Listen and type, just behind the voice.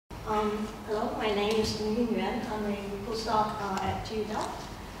Hello, my name is Mingyun. I'm a postdoc at TU Delft.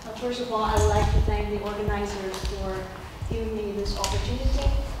 First of all, I would like to thank the organizers for giving me this opportunity,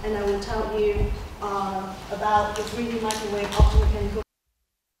 and I will tell you about the 3D microwave optomechanical.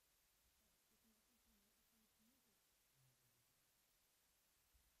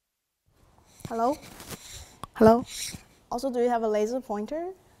 Hello? Hello? Also, do you have a laser pointer?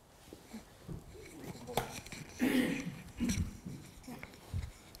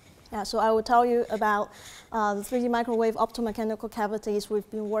 Yeah, so I will tell you about the 3D microwave optomechanical cavities we've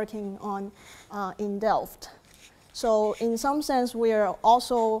been working on in Delft. So in some sense, we are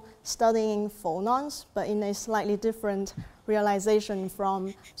also studying phonons, but in a slightly different realization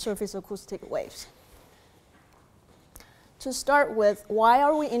from surface acoustic waves. To start with, why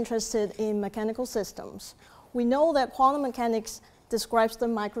are we interested in mechanical systems? We know that quantum mechanics describes the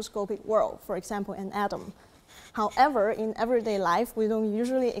microscopic world, for example, an atom. However, in everyday life, we don't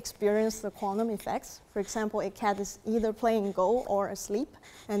usually experience the quantum effects. For example, a cat is either playing Go or asleep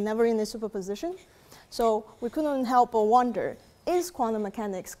and never in a superposition. So we couldn't help but wonder, is quantum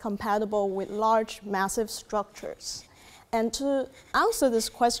mechanics compatible with large, massive structures? And to answer this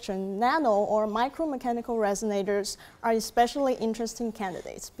question, nano or micromechanical resonators are especially interesting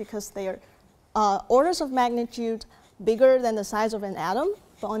candidates because they are orders of magnitude bigger than the size of an atom,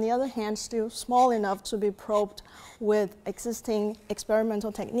 but on the other hand, still small enough to be probed with existing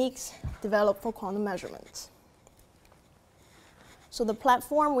experimental techniques developed for quantum measurements. So the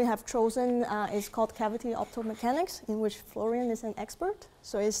platform we have chosen is called cavity optomechanics, in which Florian is an expert.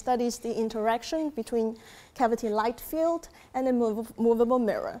 So it studies the interaction between cavity light field and a movable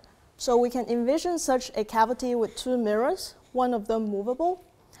mirror. So we can envision such a cavity with two mirrors, one of them movable.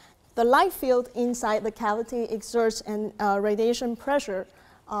 The light field inside the cavity exerts an radiation pressure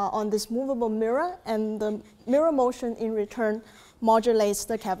on this movable mirror, and the mirror motion in return modulates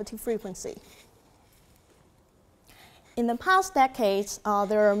the cavity frequency. In the past decades,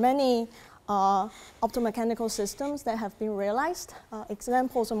 there are many optomechanical systems that have been realized.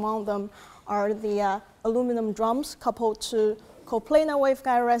 Examples among them are the aluminum drums coupled to coplanar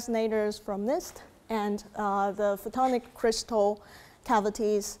waveguide resonators from NIST, and the photonic crystal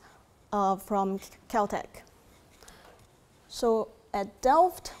cavities from Caltech. So at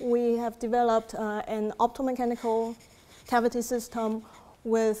Delft, we have developed an optomechanical cavity system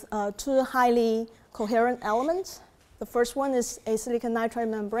with two highly coherent elements. The first one is a silicon nitride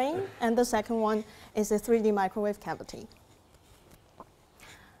membrane, and the second one is a 3D microwave cavity.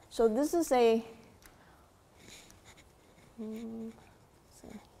 So this is a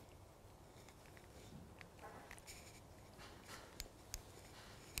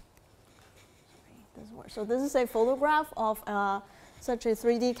So this is a photograph of such a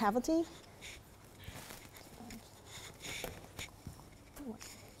 3D cavity.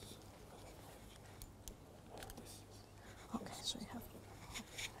 Okay, so you have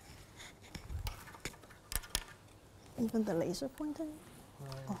even the laser pointer?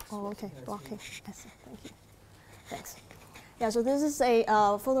 Oh, okay, blocking. I see. Thank you. Thanks. Yeah, so this is a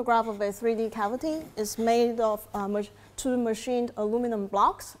photograph of a 3D cavity. It's made of two machined aluminum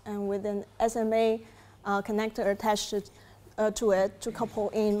blocks and with an SMA connector attached to it to couple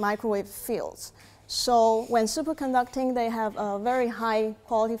in microwave fields. So when superconducting, they have very high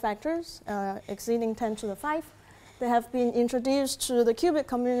quality factors, exceeding 10 to the 5. They have been introduced to the qubit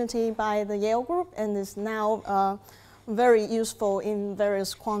community by the Yale group and is now very useful in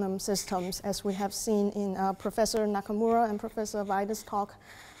various quantum systems, as we have seen in Professor Nakamura and Professor Vaida's talk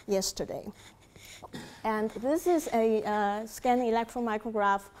yesterday. And this is a scanning electron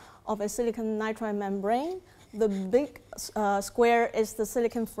micrograph of a silicon nitride membrane. The big square is the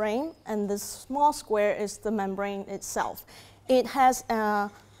silicon frame, and the small square is the membrane itself. It has a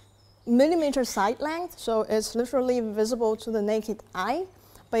millimeter side length, so it's literally visible to the naked eye,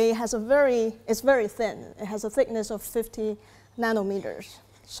 but it has it's very thin. It has a thickness of 50 nanometers.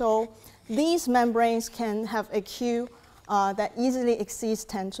 So these membranes can have a Q that easily exceeds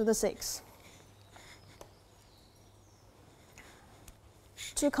 10 to the 6.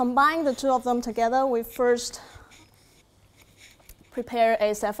 To combine the two of them together, we first prepare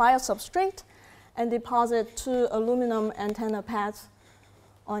a sapphire substrate and deposit two aluminum antenna pads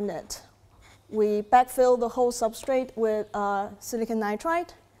on it. We backfill the whole substrate with silicon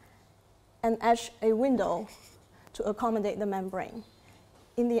nitride and etch a window to accommodate the membrane.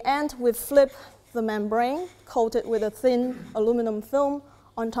 In the end, we flip the membrane, coated with a thin aluminum film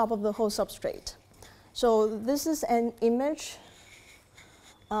on top of the whole substrate. So this is an image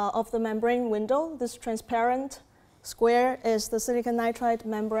of the membrane window. This transparent square is the silicon nitride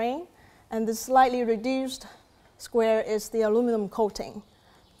membrane, and the slightly reduced square is the aluminum coating.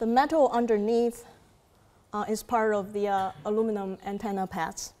 The metal underneath is part of the aluminum antenna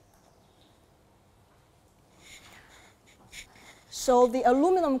pads. So the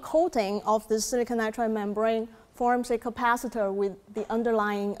aluminum coating of the silicon nitride membrane forms a capacitor with the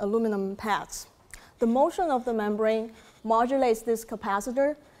underlying aluminum pads. The motion of the membrane modulates this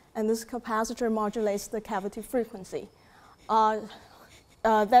capacitor, and this capacitor modulates the cavity frequency.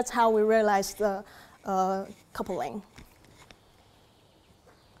 That's how we realize the coupling.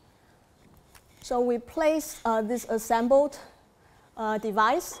 So we place this assembled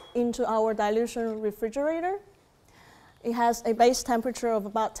device into our dilution refrigerator. It has a base temperature of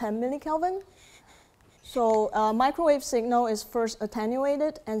about 10 millikelvin. So microwave signal is first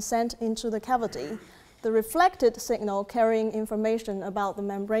attenuated and sent into the cavity. The reflected signal carrying information about the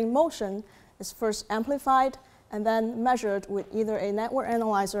membrane motion is first amplified and then measured with either a network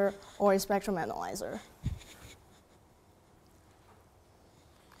analyzer or a spectrum analyzer.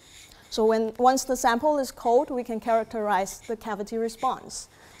 So once the sample is cold, we can characterize the cavity response.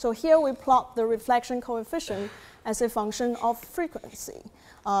 So here we plot the reflection coefficient as a function of frequency.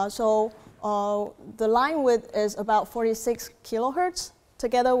 The line width is about 46 kilohertz.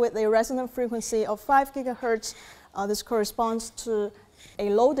 Together with a resonant frequency of 5 gigahertz, this corresponds to a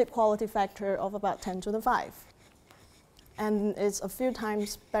loaded quality factor of about 10 to the 5. And it's a few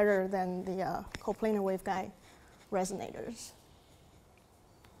times better than the coplanar waveguide resonators.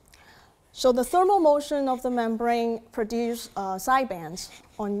 So the thermal motion of the membrane produces sidebands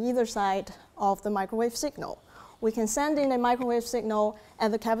on either side of the microwave signal. We can send in a microwave signal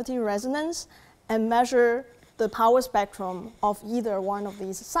at the cavity resonance and measure the power spectrum of either one of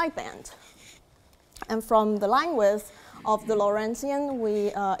these sidebands. And from the line width of the Lorentzian,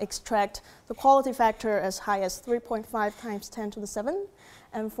 we extract the quality factor as high as 3.5 times 10 to the 7.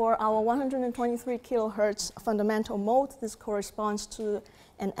 And for our 123 kilohertz fundamental mode, this corresponds to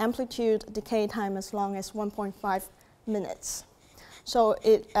an amplitude decay time as long as 1.5 minutes. So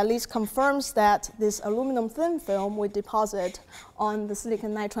it at least confirms that this aluminum thin film we deposit on the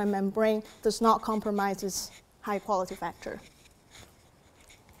silicon nitride membrane does not compromise its high quality factor.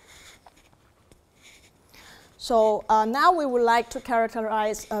 So now we would like to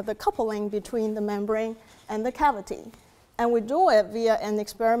characterize the coupling between the membrane and the cavity. And we do it via an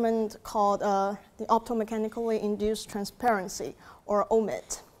experiment called the optomechanically induced transparency, or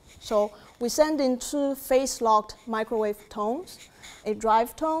OMIT. So we send in two phase-locked microwave tones, a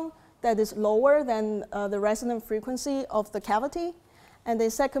drive tone that is lower than the resonant frequency of the cavity, and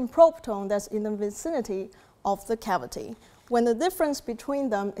a second probe tone that's in the vicinity of the cavity. When the difference between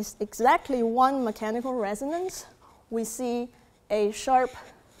them is exactly one mechanical resonance, we see a sharp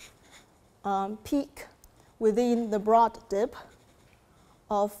peak within the broad dip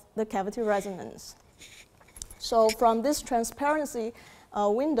of the cavity resonance. So from this transparency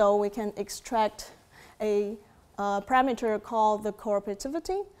window, we can extract a parameter called the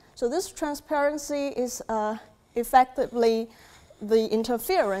cooperativity. So this transparency is effectively the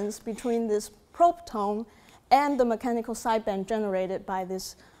interference between this probe tone and the mechanical sideband generated by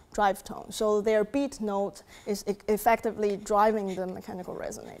this drive tone. So their beat node is effectively driving the mechanical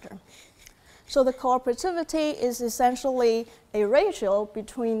resonator. So the cooperativity is essentially a ratio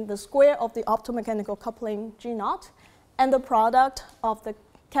between the square of the optomechanical coupling G0 and the product of the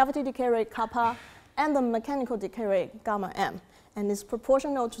cavity decay rate kappa and the mechanical decay rate gamma m, and is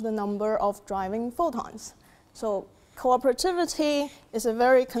proportional to the number of driving photons. So cooperativity is a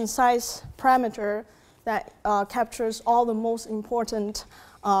very concise parameter that captures all the most important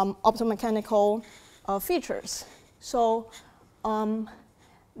optomechanical features. So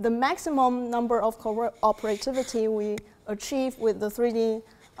the maximum number of cooperativity we achieve with the 3D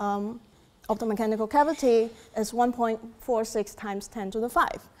optomechanical cavity is 1.46 times 10 to the 5.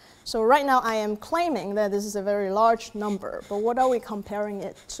 So right now I am claiming that this is a very large number, but what are we comparing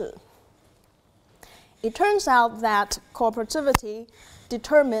it to? It turns out that cooperativity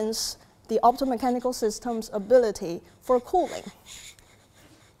determines the optomechanical system's ability for cooling.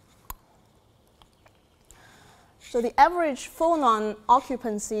 So the average phonon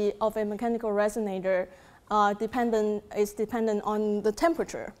occupancy of a mechanical resonator is dependent on the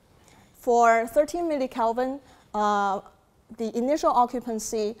temperature. For 13 millikelvin, the initial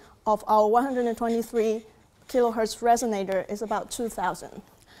occupancy of our 123 kilohertz resonator is about 2,000.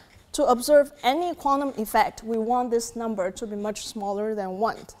 To observe any quantum effect, we want this number to be much smaller than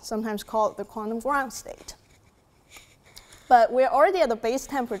 1, sometimes called the quantum ground state. But we're already at the base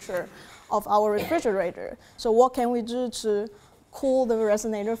temperature of our refrigerator, so what can we do to cool the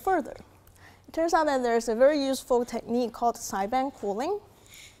resonator further? It turns out that there's a very useful technique called sideband cooling.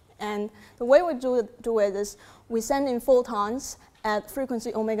 And the way we do it is we send in photons at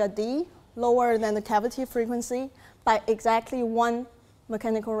frequency omega d, lower than the cavity frequency, by exactly 1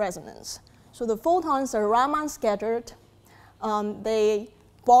 mechanical resonance. So the photons are Raman scattered. They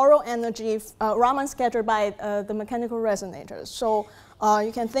borrow energy, Raman scattered by the mechanical resonators. So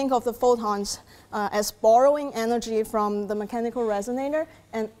you can think of the photons as borrowing energy from the mechanical resonator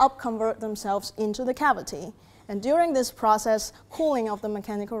and upconvert themselves into the cavity. And during this process, cooling of the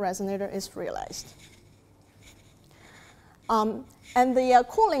mechanical resonator is realized. And the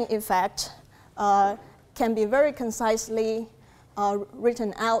cooling effect can be very concisely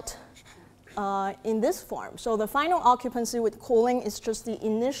written out in this form. So the final occupancy with cooling is just the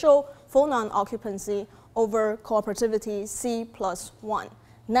initial phonon occupancy over cooperativity C plus 1.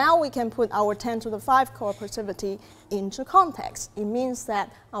 Now we can put our 10 to the 5 cooperativity into context. It means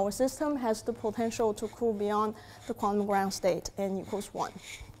that our system has the potential to cool beyond the quantum ground state n equals 1.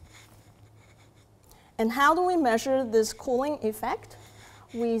 And how do we measure this cooling effect?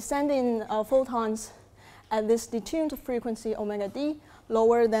 We send in photons at this detuned frequency omega d,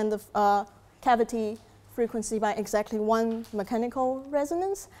 lower than the cavity frequency by exactly 1 mechanical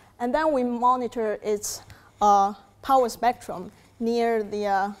resonance, and then we monitor its power spectrum near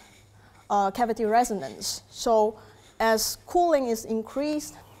the cavity resonance. So as cooling is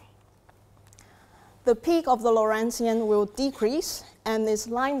increased, the peak of the Lorentzian will decrease and its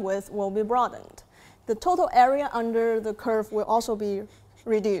line width will be broadened. The total area under the curve will also be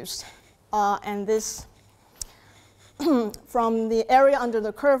reduced. And this, from the area under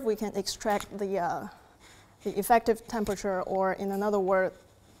the curve, we can extract the effective temperature, or in another word,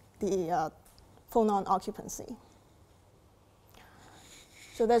 the phonon occupancy.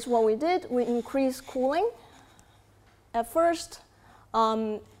 So that's what we did. We increased cooling. At first,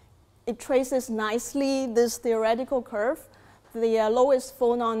 it traces nicely this theoretical curve. The lowest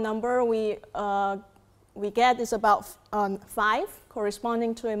phonon number we get is about 5,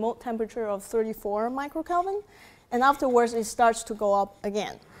 corresponding to a mode temperature of 34 microkelvin. And afterwards, it starts to go up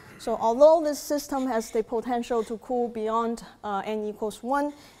again. So although this system has the potential to cool beyond n equals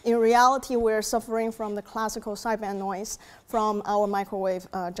 1, in reality, we're suffering from the classical sideband noise from our microwave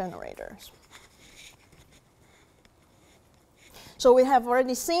generators. So we have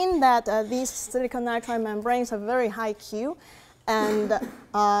already seen that these silicon nitride membranes have very high Q, and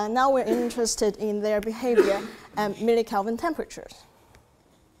now we're interested in their behavior at millikelvin temperatures.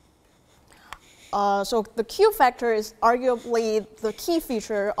 So the Q factor is arguably the key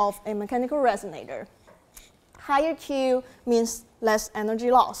feature of a mechanical resonator. Higher Q means less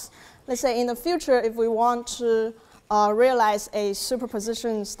energy loss. Let's say in the future, if we want to realize a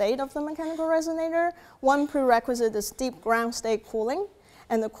superposition state of the mechanical resonator, one prerequisite is deep ground state cooling,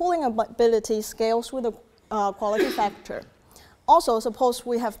 and the cooling ability scales with the quality factor. Also, suppose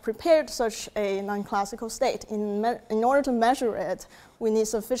we have prepared such a non-classical state. In order to measure it, we need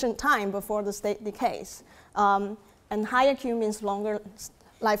sufficient time before the state decays. And higher Q means longer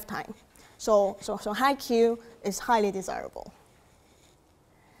lifetime. So high Q is highly desirable.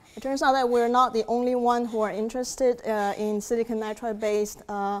 It turns out that we're not the only one who are interested in silicon nitride-based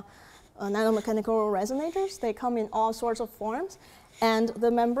nanomechanical resonators. They come in all sorts of forms. And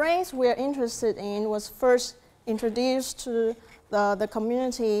the membranes we're interested in was first introduced to the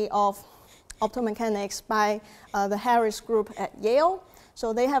community of optomechanics by the Harris group at Yale.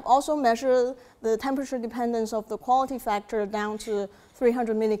 So they have also measured the temperature dependence of the quality factor down to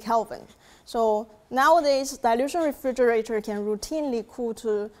 300 millikelvin. So nowadays, dilution refrigerator can routinely cool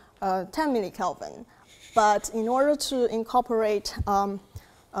to 10 millikelvin. But in order to incorporate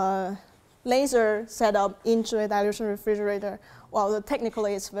laser setup into a dilution refrigerator, well,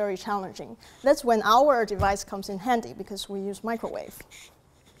 technically it's very challenging. That's when our device comes in handy, because we use microwave.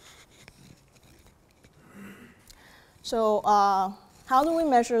 So how do we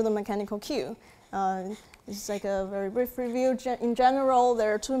measure the mechanical Q? It's like a very brief review. In general,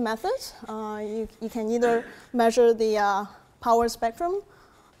 there are two methods. You can either measure the power spectrum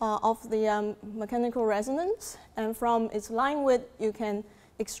of the mechanical resonance, and from its line width, you can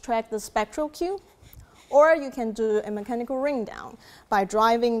extract the spectral Q. Or you can do a mechanical ring down by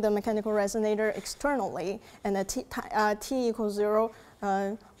driving the mechanical resonator externally, and at t equals 0,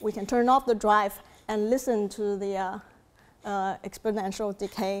 we can turn off the drive and listen to the exponential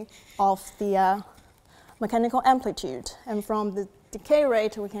decay of the mechanical amplitude. And from the decay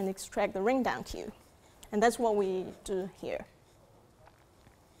rate, we can extract the ring down Q. And that's what we do here.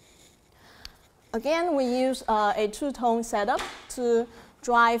 Again, we use a two-tone setup to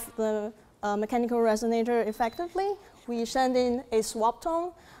drive the mechanical resonator effectively. We send in a swap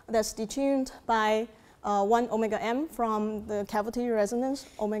tone that's detuned by 1 omega m from the cavity resonance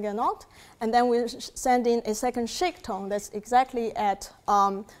omega naught, and then we send in a second shake tone that's exactly at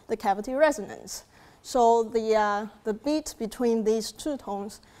the cavity resonance. So the beat between these two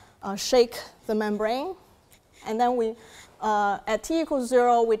tones shake the membrane, and then we, at t equals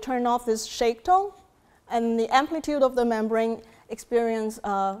 0, we turn off this shake tone, and the amplitude of the membrane experience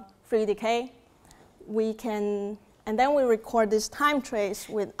free decay. And then we record this time trace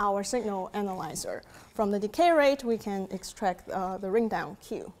with our signal analyzer. From the decay rate, we can extract the ring down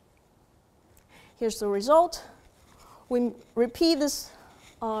Q. Here's the result. We repeat this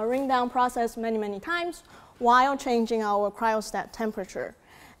ring down process many, many times while changing our cryostat temperature.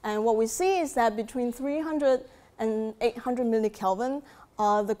 And what we see is that between 300 and 800 millikelvin,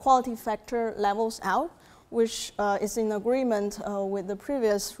 the quality factor levels out, which is in agreement with the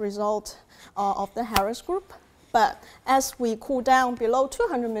previous result of the Harris group. But as we cool down below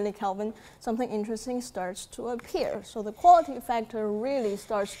 200 millikelvin, something interesting starts to appear. So the quality factor really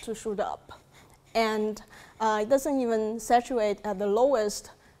starts to shoot up. And it doesn't even saturate at the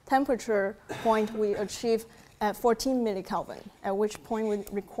lowest temperature point we achieve at 14 millikelvin, at which point we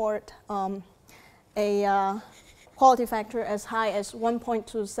record a quality factor as high as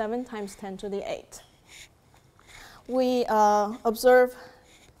 1.27 times 10 to the 8. We observe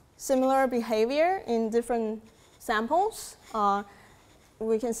similar behavior in different samples.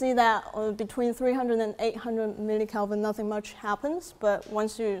 We can see that between 300 and 800 millikelvin, nothing much happens. But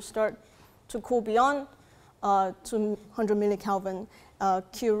once you start to cool beyond 200 millikelvin,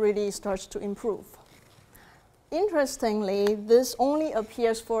 Q really starts to improve. Interestingly, this only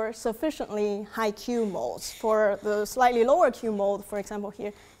appears for sufficiently high Q modes. For the slightly lower Q mode, for example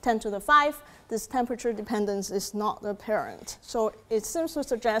here, 10 to the 5, this temperature dependence is not apparent. So it seems to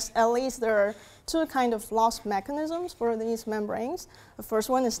suggest at least there are two kind of loss mechanisms for these membranes. The first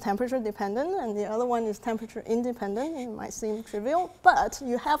one is temperature dependent, and the other one is temperature independent. It might seem trivial, but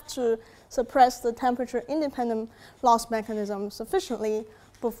you have to suppress the temperature independent loss mechanism sufficiently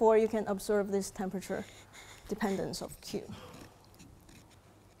before you can observe this temperature dependence of Q.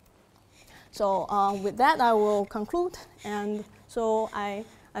 So with that, I will conclude. And so I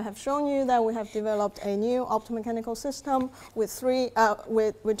have shown you that we have developed a new optomechanical system with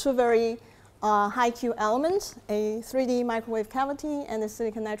two very high Q elements, a 3D microwave cavity and a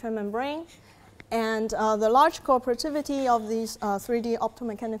silicon nitride membrane. And the large cooperativity of these 3D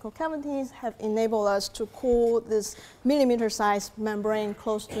optomechanical cavities have enabled us to cool this millimeter-sized membrane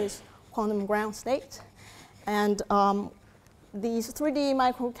close to its quantum ground state. And these 3D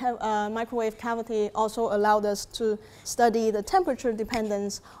microwave cavity also allowed us to study the temperature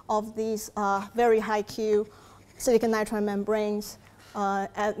dependence of these very high Q silicon nitride membranes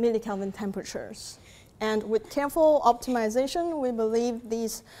at millikelvin temperatures. And with careful optimization, we believe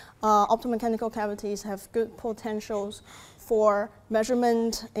these optomechanical cavities have good potentials for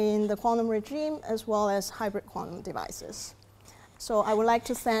measurement in the quantum regime as well as hybrid quantum devices. So I would like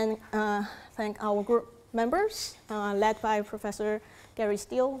to thank our group members, led by Professor Gary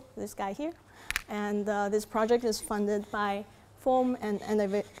Steele, this guy here. And this project is funded by FOAM and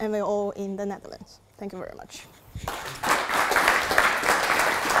NVO in the Netherlands. Thank you very much.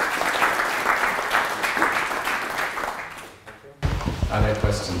 I have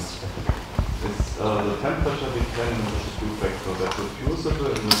questions. Is the temperature dependence a two-factor that's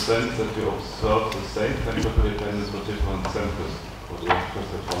reducible in the sense that you observe the same temperature dependence for different samples, or do you just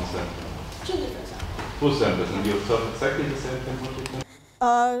have one sample? Two different samples. Two samples, and you observe exactly the same temperature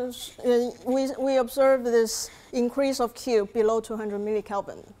dependence? We observe this increase of Q below 200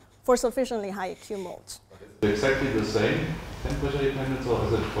 millikelvin for sufficiently high Q modes. Is it exactly the same temperature dependence, or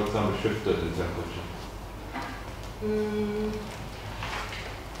is it, for example, shifted in temperature?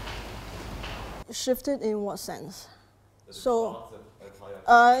 Shifted in what sense? So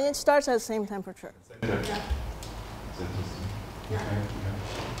it starts at the same temperature. Same temperature. Yeah.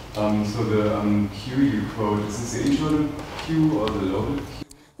 Okay. So the Q you quote, is this the internal Q or the loaded Q?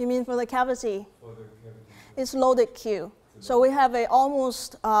 You mean for the cavity? For the cavity. It's loaded Q. So we have a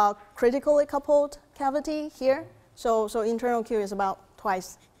almost critically coupled cavity here. So internal Q is about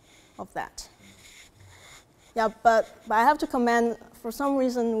twice of that. Yeah, but I have to comment, for some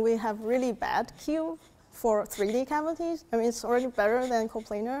reason we have really bad Q for 3D cavities. I mean, it's already better than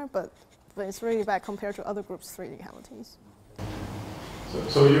coplanar, but it's really bad compared to other groups' 3D cavities.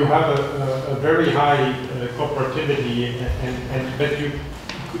 So you have a very high cooperativity, but you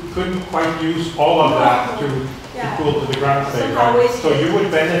couldn't quite use all of that to cool to the ground state, right? So you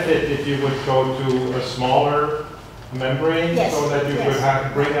would benefit if you would go to a smaller membrane Yes, so that you yes.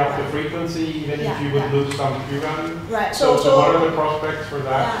 could bring up the frequency even Yeah, if you would yeah. lose some Q value? Right. So what are the prospects for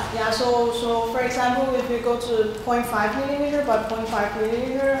that? Yeah. So for example, if you go to 0.5 millimeter by 0.5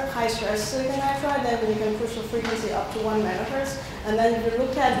 millimeter high stress silicon nitride, then you can push the frequency up to 1 megahertz. And then if you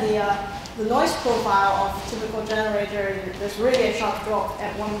look at the noise profile of typical generator, there's really a sharp drop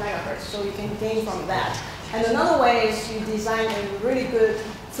at 1 megahertz, so you can gain from that. And another way is you design a really good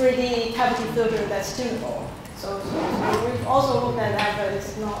 3D cavity filter that's tunable. So we've also looked at that, but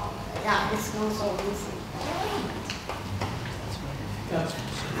it's not so easy.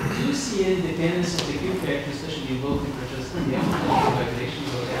 Do you see any dependence of the Q factor, especially in low temperatures, in the vibration,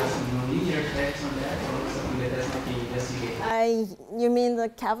 or there are some nonlinear effects on that, or something that has not been investigated? You mean the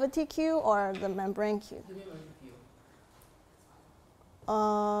cavity Q or the membrane Q? The membrane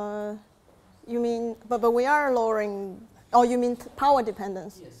Q. You mean, but we are lowering, oh, you mean power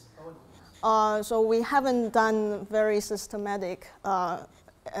dependence? Yes, power dependence. So we haven't done very systematic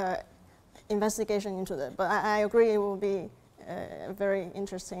investigation into that, but I agree it will be very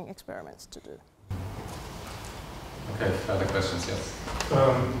interesting experiments to do. Okay, further questions, yes.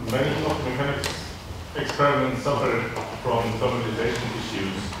 Many optomechanics experiments suffered from thermalization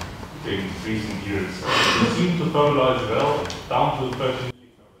issues in recent years. They seem to thermalize well down to 13 millikelvin.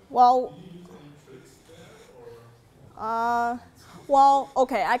 Well, well,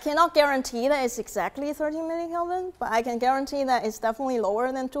 okay, I cannot guarantee that it's exactly 13 millikelvin, but I can guarantee that it's definitely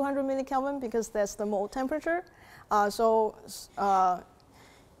lower than 200 millikelvin because that's the mold temperature.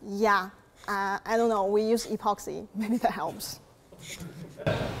 Yeah, I don't know, we use epoxy, maybe that helps.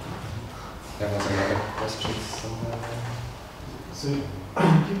 There was another question somewhere. So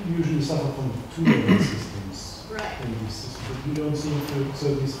people usually suffer from two-level systems in these systems, but you don't seem to,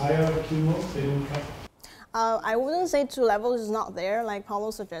 so these higher Q modes, they don't come? I wouldn't say 2 levels is not there, like Paulo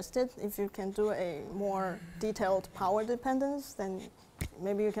suggested. If you can do a more detailed power dependence, then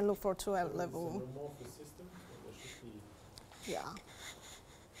maybe you can look for 2 level. Yeah.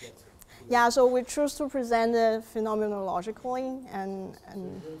 Yeah, so we choose to present it phenomenologically and So you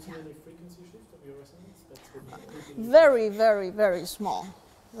don't see any frequency shift of your resonance? That's very, very, very small.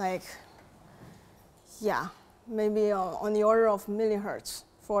 Like, yeah, maybe on the order of millihertz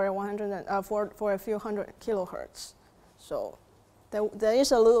for a few hundred kilohertz. So there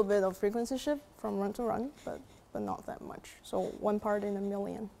is a little bit of frequency shift from run to run, but not that much. So 1 part in a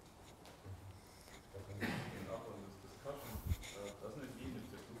million.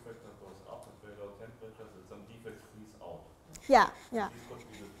 Yeah, yeah. These could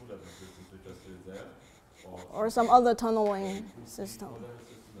be the two-level systems which are still there. Or some other tunneling system.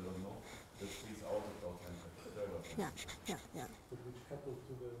 Yeah, yeah, yeah. But which coupled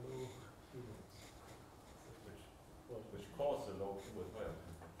to the low Q modes? Which cause the low Q as well.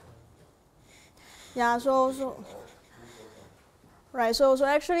 Yeah, so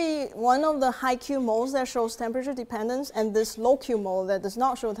actually one of the high Q modes that shows temperature dependence and this low Q mode that does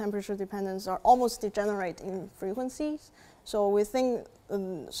not show temperature dependence are almost degenerate in frequencies. So we think,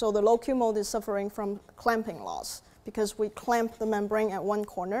 so the low Q mode is suffering from clamping loss because we clamp the membrane at one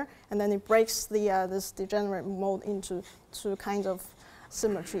corner and then it breaks this degenerate mode into 2 kinds of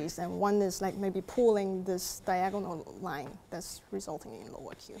symmetries, and one is like maybe pulling this diagonal line that's resulting in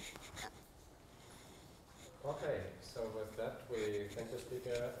lower Q. Yeah. Okay, so with that we thank the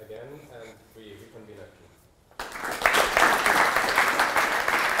speaker again and we reconvene at 2.